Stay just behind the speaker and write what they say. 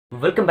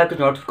Welcome back to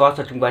not cost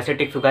searching bye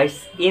takes guys.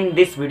 In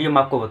this video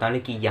में आपको बताने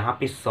कि यहाँ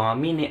पे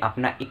Xiaomi ने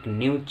अपना एक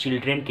न्यू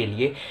चिल्ड्रेन के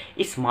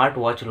लिए स्मार्ट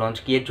वॉच लॉन्च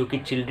किया जो कि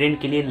चिल्ड्रेन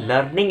के लिए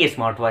लर्निंग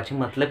स्मार्ट वॉच है।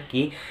 मतलब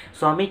कि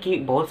Xiaomi की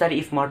बहुत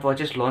सारी स्मार्ट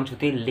वॉचेस लॉन्च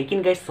होती हैं,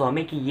 लेकिन गाइस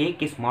Xiaomi की ये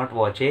एक स्मार्ट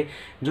वॉच है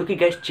जो कि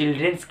गाइस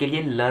चिल्ड्रेंस के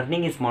लिए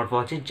लर्निंग स्मार्ट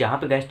वॉच है, जहाँ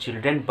पे गाइस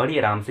चिल्ड्रेन बड़ी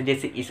आराम से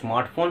जैसे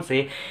स्मार्टफोन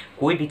से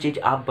कोई भी चीज़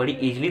आप बड़ी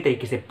ईजिली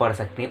तरीके से पढ़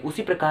सकते हैं।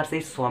 उसी प्रकार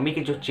से Xiaomi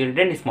की जो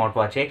चिल्ड्रेन स्मार्ट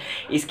वॉच है,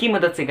 इसकी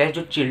मदद से गाइस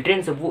जो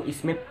चिल्ड्रेन है वो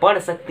इसमें पढ़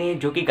सकते हैं,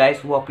 जो कि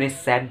गाइस वो अपने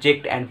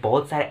सब्जेक्ट एंड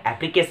बहुत सारे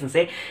एप्लीकेशन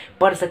से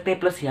पढ़ सकते हैं।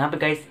 प्लस यहाँ पे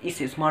गाइस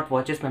इस स्मार्ट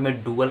वॉचेस में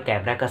हमें डुअल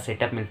कैमरा का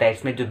सेटअप मिलता है।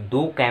 इसमें जो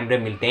 2 कैमरे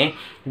मिलते हैं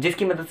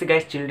जिसकी मदद से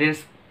गाइस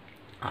चिल्ड्रेंस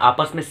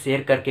आपस में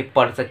शेयर करके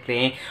पढ़ सकते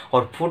हैं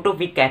और फोटो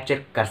भी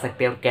कैप्चर कर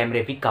सकते हैं और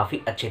कैमरे भी काफ़ी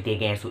अच्छे दिए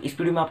गए हैं। सो इस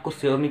वीडियो में आपको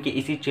Xiaomi की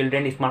इसी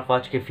चिल्ड्रन स्मार्ट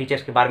वॉच के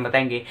फीचर्स के बारे में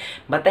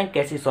बताएं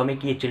कैसे Xiaomi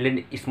की ये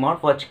चिल्ड्रन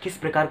स्मार्ट वॉच किस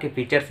प्रकार के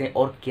फीचर्स हैं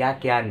और क्या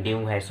क्या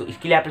न्यू है। सो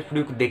इसके लिए आप इस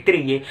वीडियो को देखते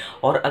रहिए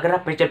और अगर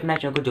आप मेरे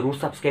चैनल को जरूर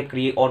सब्सक्राइब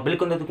करिए और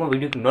बिल्कुल दूंगा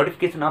वीडियो की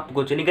नोटिफिकेशन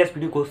आपको चलेगा। इस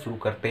वीडियो को शुरू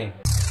करते हैं।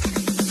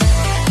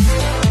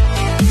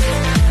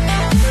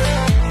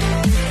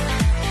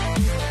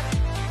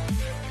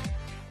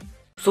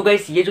 सो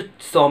गाइस, ये जो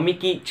Xiaomi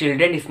की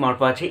चिल्ड्रेन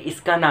स्मार्ट वॉच है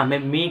इसका नाम है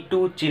मी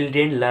to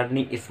children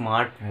learning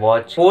smart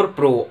watch 4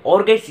 pro.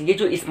 और गाइस ये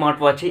जो स्मार्ट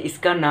वॉच है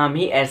इसका नाम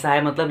ही ऐसा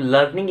है, मतलब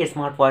लर्निंग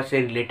स्मार्ट वॉच से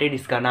रिलेटेड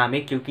इसका नाम है,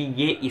 क्योंकि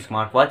ये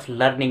स्मार्ट वॉच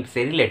लर्निंग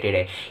से रिलेटेड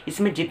है।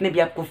 इसमें जितने भी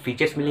आपको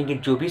फीचर्स मिलेंगे,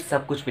 जो भी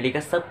सब कुछ मिलेगा,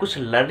 सब कुछ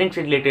लर्निंग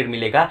से रिलेटेड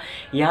मिलेगा।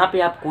 यहाँ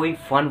पे आप कोई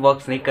फन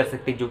वर्क्स नहीं कर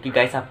सकते जो कि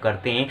गाइस आप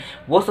करते हैं,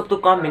 वो सब तो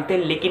काम मिलते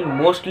हैं, लेकिन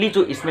मोस्टली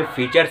जो इसमें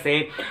फीचर्स है,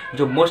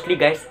 जो मोस्टली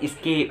गाइस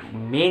इसके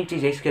मेन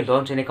चीज़ है इसके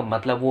लॉन्च होने का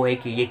मतलब वो है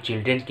कि ये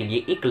चिल्ड्रेंस के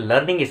लिए एक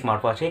लर्निंग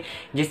स्मार्ट वॉच है,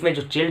 जिसमें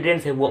जो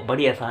चिल्ड्रेंस है वो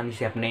बड़ी आसानी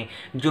से अपने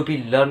जो भी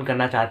लर्न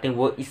करना चाहते हैं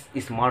वो इस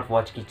स्मार्ट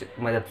वॉच की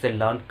मदद से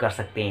लर्न कर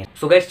सकते हैं।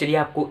 सो गाइस चलिए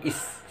आपको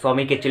इस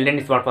Xiaomi के चिल्ड्रेन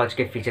स्मार्ट वॉच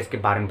के फीचर्स के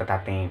बारे में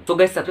बताते हैं। तो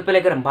गाइस सबसे पहले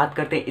अगर हम बात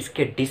करते हैं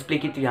इसके डिस्प्ले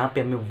की, तो यहाँ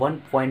पे हमें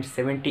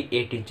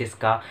 1.78 इंचेस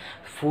का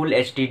फुल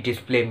HD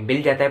डिस्प्ले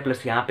मिल जाता है।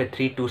 प्लस यहाँ पे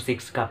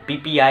 326 का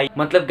PPI,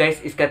 मतलब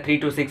गाइस इसका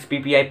 326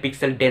 PPI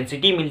पिक्सल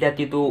डेंसिटी मिल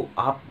जाती है। तो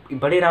आप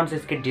बड़े आराम से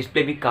इसके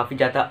डिस्प्ले भी काफ़ी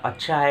ज़्यादा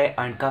अच्छा है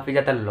एंड काफ़ी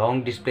ज़्यादा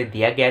लॉन्ग डिस्प्ले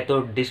दिया गया है। तो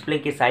डिस्प्ले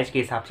के साइज़ के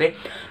हिसाब से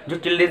जो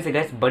चिल्ड्रेन से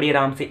गाइस बड़ी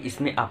आराम से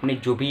इसमें अपने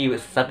जो भी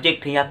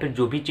सब्जेक्ट है या फिर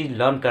जो भी चीज़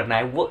लर्न करना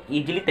है वो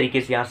ईजिली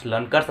तरीके से यहाँ से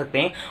लर्न कर सकते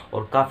हैं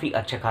और काफ़ी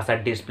अच्छा खासा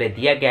डिस्प्ले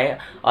दिया गया है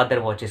अदर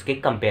वॉचेस के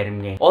कंपेयर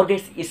में। और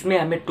गाइस इसमें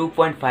हमें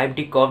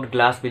 2.5D कर्व्ड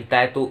ग्लास मिलता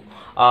है, तो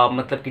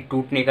मतलब कि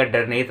टूटने का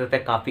डर नहीं रहता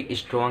है। काफ़ी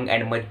स्ट्रॉन्ग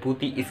एंड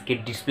मजबूती इसके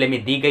डिस्प्ले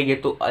में दी गई है,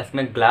 तो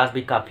इसमें ग्लास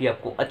भी काफ़ी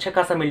आपको अच्छा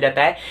खासा मिल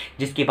जाता है।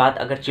 जिसके बाद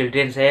अगर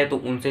चिल्ड्रेंस है तो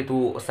उनसे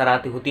तो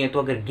शरारतें होती हैं, तो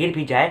अगर गिर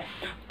भी जाए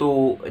तो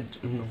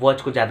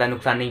वॉच को ज़्यादा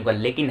नुकसान नहीं होगा।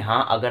 लेकिन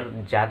हाँ, अगर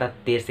ज़्यादा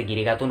तेज़ से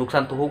गिरेगा तो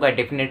नुकसान तो होगा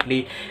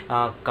डेफिनेटली।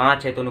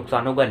 कांच है तो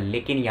नुकसान होगा,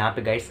 लेकिन यहाँ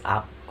पे गाइस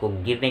आप को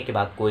गिरने के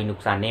बाद कोई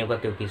नुकसान नहीं होगा,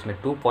 क्योंकि इसमें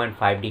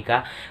 2.5D का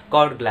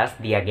कर्व्ड ग्लास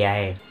दिया गया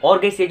है। और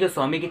गाइस ये जो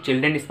Xiaomi की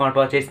चिल्ड्रेन स्मार्ट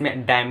वॉच है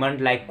इसमें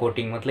डायमंड लाइक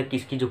कोटिंग, मतलब कि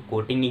इसकी जो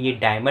कोटिंग है ये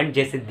डायमंड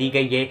जैसे दी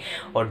गई है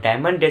और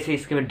डायमंड जैसे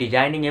इसके में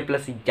डिजाइनिंग है।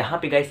 प्लस यहाँ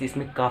पे गाइस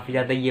इसमें काफ़ी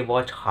ज़्यादा ये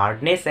वॉच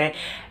हार्डनेस है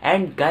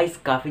एंड गाइस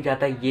काफ़ी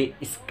ज़्यादा ये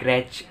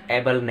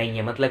स्क्रैचेबल नहीं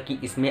है, मतलब कि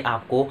इसमें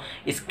आपको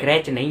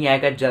स्क्रैच नहीं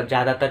आएगा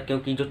ज़्यादातर,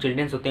 क्योंकि जो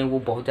चिल्ड्रेंस होते हैं वो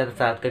बहुत ज़्यादा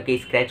शरारत करके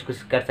स्क्रैच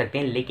कुछ कर सकते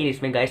हैं, लेकिन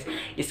इसमें गाइस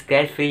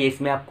स्क्रैच फ्री है,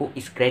 इसमें आपको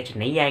स्क्रैच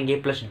नहीं आएंगे।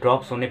 प्लस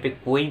ड्रॉप्स होने पे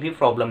कोई भी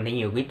प्रॉब्लम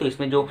नहीं होगी। तो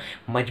इसमें जो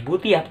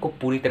मजबूती आपको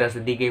पूरी तरह से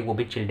दी गई वो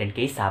भी चिल्ड्रन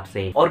के हिसाब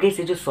से। और गाइस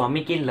जो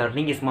Xiaomi की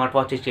लर्निंग स्मार्ट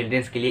वॉच है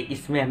चिल्ड्रंस के लिए,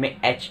 इसमें हमें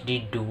HD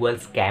डुअल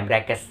कैमरा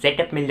का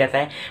सेटअप मिल जाता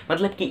है।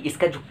 मतलब कि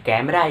इसका जो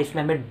कैमरा है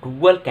इसमें हमें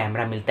डुअल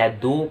कैमरा मिलता है,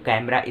 2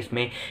 कैमरा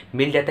इसमें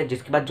मिल जाता है।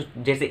 जिसके बाद जो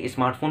जैसे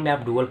स्मार्टफोन में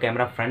आप dual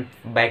camera front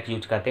back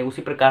use करते हैं,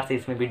 उसी प्रकार से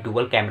इसमें भी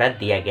डुअल कैमरा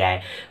दिया गया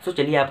है। सो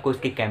चलिए आपको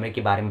इसके कैमरे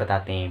के बारे में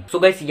बताते हैं। सो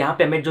गाइस यहाँ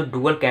पे हमें जो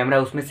डुअल कैमरा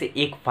है उसमें से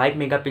एक 5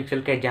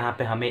 मेगापिक्सल का है, जहाँ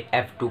पे हमें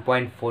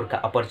f2.4 का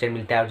अपर्चर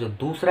मिलता है, और जो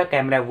दूसरा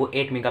कैमरा है वो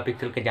 8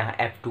 मेगापिक्सल का, जहां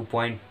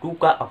f2.2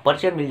 का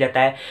अपर्चर मिल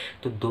जाता है।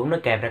 तो दोनों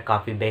कैमरा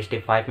काफ़ी बेस्ट है,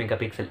 5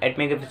 मेगापिक्सल 8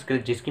 मेगापिक्सल,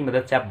 जिसकी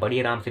मदद से आप बड़ी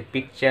आराम से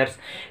पिक्चर्स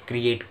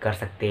क्रिएट कर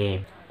सकते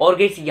हैं। और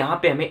गाइस यहाँ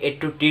पे हमें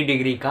 80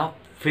 डिग्री का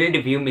फील्ड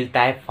व्यू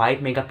मिलता है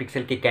 5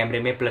 मेगापिक्सल के कैमरे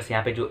में। प्लस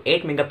यहाँ पे जो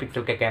 8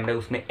 मेगापिक्सल का कैमरा है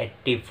उसमें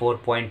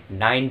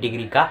 84.9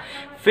 डिग्री का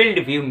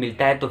फील्ड व्यू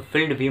मिलता है। तो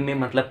फील्ड व्यू में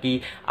मतलब कि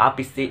आप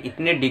इससे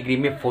इतने डिग्री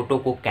में फोटो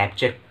को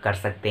कैप्चर कर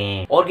सकते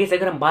हैं। और गाइस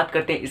अगर हम बात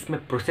करते हैं इसमें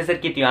प्रोसेसर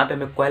की, तो यहाँ पे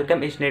हमें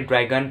क्वालकॉम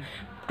स्नैपड्रैगन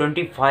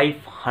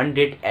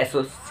 2500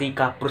 SoC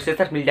का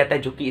प्रोसेसर मिल जाता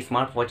है, जो कि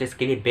स्मार्ट वॉचेस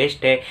के लिए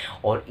बेस्ट है।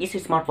 और इस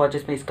स्मार्ट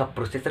वॉचेस में इसका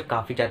प्रोसेसर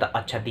काफ़ी ज़्यादा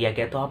अच्छा दिया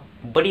गया है, तो आप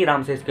बड़ी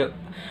आराम से इसके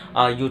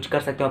यूज कर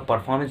सकते हैं और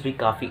परफॉर्मेंस भी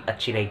काफ़ी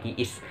अच्छी रहेगी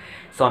इस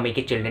Xiaomi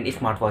के चिल्ड्रन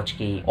स्मार्ट वॉच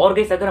की। और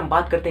गाइस अगर हम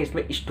बात करते हैं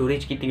इसमें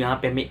स्टोरेज की, तो यहाँ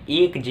पे हमें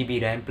 1 GB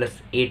रैम प्लस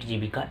 8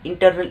 GB का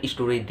इंटरनल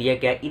स्टोरेज दिया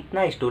गया है।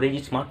 इतना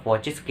स्टोरेज स्मार्ट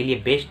वॉचेस के लिए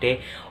बेस्ट है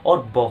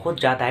और बहुत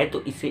ज़्यादा है,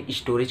 तो इससे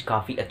स्टोरेज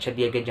काफ़ी अच्छा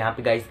दिया गया, जहाँ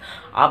पे गाइस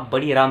आप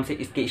बड़ी आराम से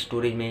इसके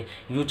स्टोरेज में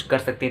यूज कर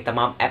सकते हैं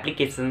तमाम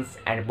एप्लीकेशंस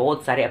एंड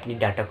बहुत सारे अपनी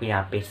डाटा को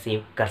यहाँ पे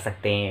सेव कर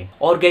सकते हैं।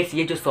 और गाइस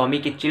ये जो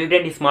Xiaomi की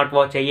चिल्ड्रन स्मार्ट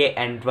वॉच है ये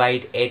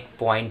Android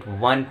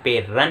 8.1 पे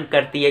रन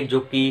करती है, जो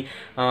कि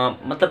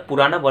मतलब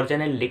पुराना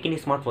वर्जन है, लेकिन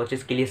स्मार्ट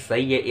वॉचेस के लिए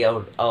सही है।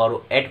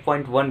 और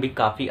 8.1 भी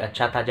काफ़ी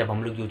अच्छा था जब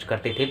हम लोग यूज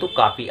करते थे, तो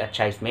काफ़ी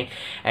अच्छा इसमें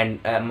एंड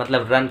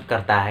मतलब रन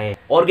करता है।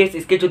 और गैस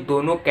इसके जो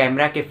दोनों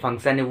कैमरा के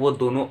फंक्शन है वो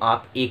दोनों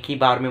आप एक ही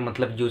बार में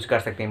मतलब यूज कर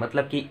सकते हैं।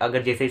 मतलब कि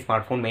अगर जैसे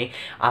स्मार्टफोन में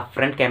आप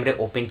फ्रंट कैमरे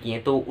ओपन किए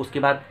तो उसके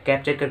बाद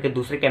कैप्चर करके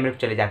दूसरे कैमरे पर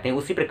चले जाते हैं,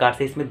 उसी प्रकार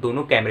से इसमें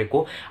दोनों कैमरे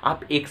को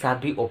आप एक साथ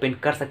भी ओपन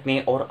कर सकते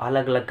हैं और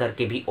अलग अलग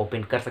करके भी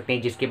ओपन कर सकते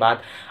हैं, जिसके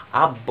बाद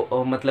आप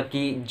मतलब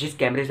कि जिस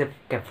कैमरे से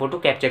फोटो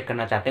कैप्चर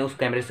करना चाहते हैं उस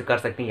कैमरे से कर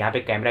सकते हैं। यहाँ पे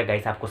कैमरा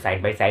गाइस आपको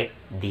साइड बाय साइड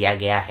दिया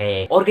गया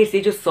है। और गाइस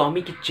ये जो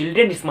Xiaomi की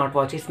चिल्ड्रन स्मार्ट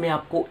वॉच है इसमें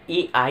आपको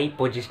AI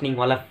पोजिशनिंग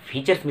वाला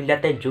फीचर्स मिल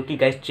जाता है, जो कि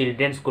गाइस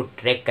चिल्ड्रंस को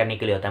ट्रैक करने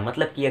के लिए होता है।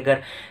 मतलब कि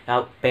अगर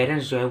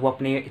पेरेंट्स जो है वो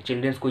अपने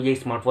चिल्ड्रंस को ये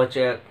स्मार्ट वॉच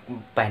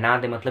पहना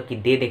दे, मतलब कि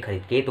दे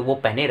खरीद के, तो वो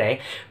पहने रहे,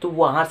 तो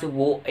वहाँ से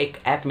वो एक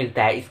ऐप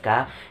मिलता है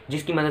इसका,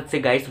 जिसकी मदद से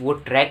गाइस वो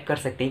ट्रैक कर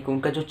सकते हैं कि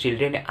उनका जो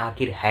चिल्ड्रन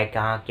आखिर है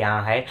कहाँ क्या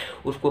है।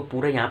 उसको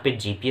पूरा यहाँ पे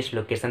GPS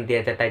लोकेशन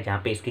दिया जाता है,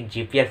 जहाँ पे इसकी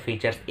GPS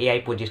features, AI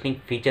positioning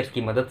features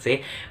की मदद से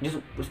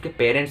जो उसके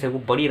पेरेंट्स है वो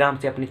बड़ी आराम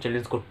से अपने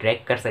चिल्ड्रंस को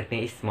ट्रैक कर सकते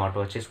हैं इस स्मार्ट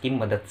वॉचेस की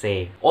मदद से।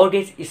 और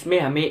गाइस इसमें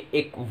हमें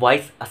एक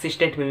वॉइस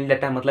असिस्टेंट मिल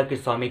जाता है, मतलब कि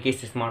Xiaomi के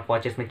इस स्मार्ट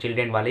वॉचेस में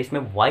चिल्ड्रन वाले इसमें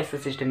वॉइस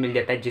असिस्टेंट मिल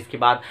जाता है, जिसके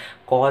बाद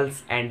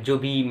कॉल्स एंड जो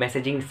भी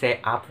मैसेजिंग से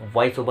आप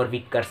वॉइस ओवर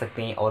भी कर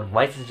सकते हैं और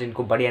वॉइस असिस्टेंट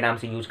को बड़ी आराम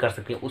से यूज कर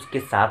सकते हैं। उसके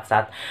साथ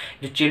साथ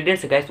जो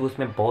चिल्ड्रंस है गाइस वो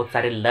उसमें बहुत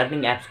सारे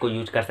लर्निंग ऐप्स को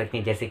यूज कर सकते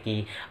हैं, जैसे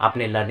कि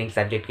आपने लर्निंग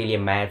सब्जेक्ट के लिए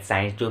मैथ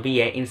साइंस जो भी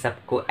है इन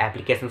सब को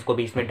एप्लीकेशंस को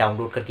भी इसमें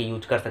डाउनलोड करके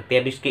यूज कर सकते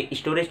हैं। अब इसके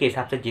स्टोरेज के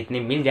हिसाब से जितने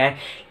मिल जाए,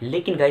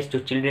 लेकिन गाइस जो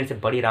चिल्ड्रन से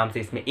बड़ी आराम से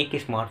इसमें एक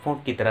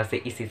स्मार्टफोन की तरह से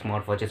इस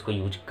स्मार्ट वॉचेस को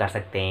यूज कर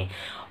सकते हैं।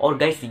 और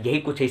गाइस यही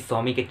कुछ है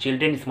Xiaomi के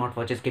चिल्ड्रन स्मार्ट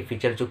वॉचेस के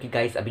फीचर, जो कि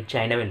गाइस अभी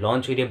चाइना में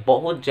लॉन्च हुई है,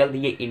 बहुत जल्द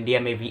ये इंडिया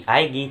में भी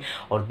आएगी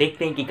और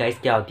देखते हैं कि गाइस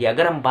क्या होती है।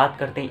 अगर हम बात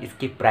करते हैं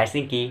इसकी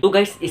प्राइसिंग की, तो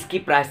गाइस इसकी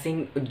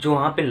प्राइसिंग जो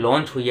वहाँ पे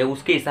लॉन्च हुई है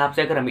उसके हिसाब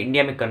से अगर हम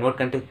इंडिया में कन्वर्ट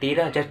करते हैं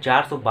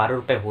 13,412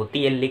 रुपये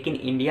होती है, लेकिन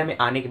इंडिया में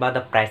आने के बाद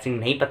अब प्राइसिंग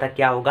नहीं पता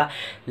क्या होगा।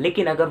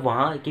 लेकिन अगर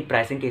वहाँ की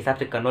प्राइसिंग के हिसाब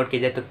से कन्वर्ट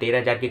किया जाए तो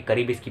 13,000 के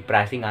करीब इसकी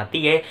प्राइसिंग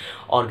आती है।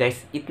 और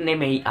गाइस इतने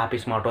में ही आप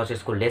स्मार्ट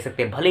वॉचेस को ले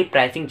सकते हैं, भले ही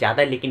प्राइसिंग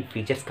ज़्यादा है लेकिन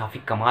फीचर्स काफ़ी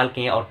कमाल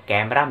के हैं और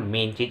कैमरा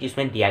मेन चीज़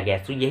इसमें दिया गया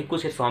है। तो यही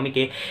कुछ है Xiaomi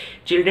के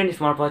चिल्ड्रन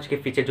स्मार्ट वॉच के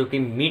फीचर, जो कि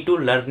मी to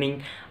learning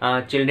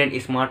children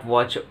smart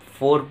watch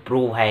 4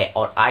 pro है।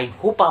 और आई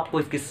होप आपको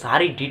इसकी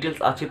सारी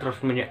डिटेल्स अच्छी तरह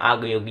से मुझे आ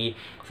गई होगी।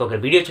 सो अगर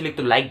वीडियो अच्छी लगी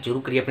तो लाइक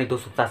जरूर करिए, अपने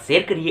दोस्तों के साथ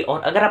शेयर करिए,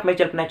 और अगर आप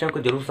मेरे चैनल को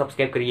जरूर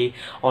सब्सक्राइब करिए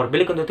और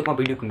बेल आइकन दबाते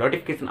वीडियो की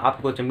नोटिफिकेशन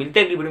आपको मिलते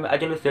हैं वीडियो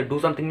में। Do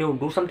something new,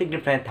 do something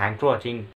different. Thanks for watching.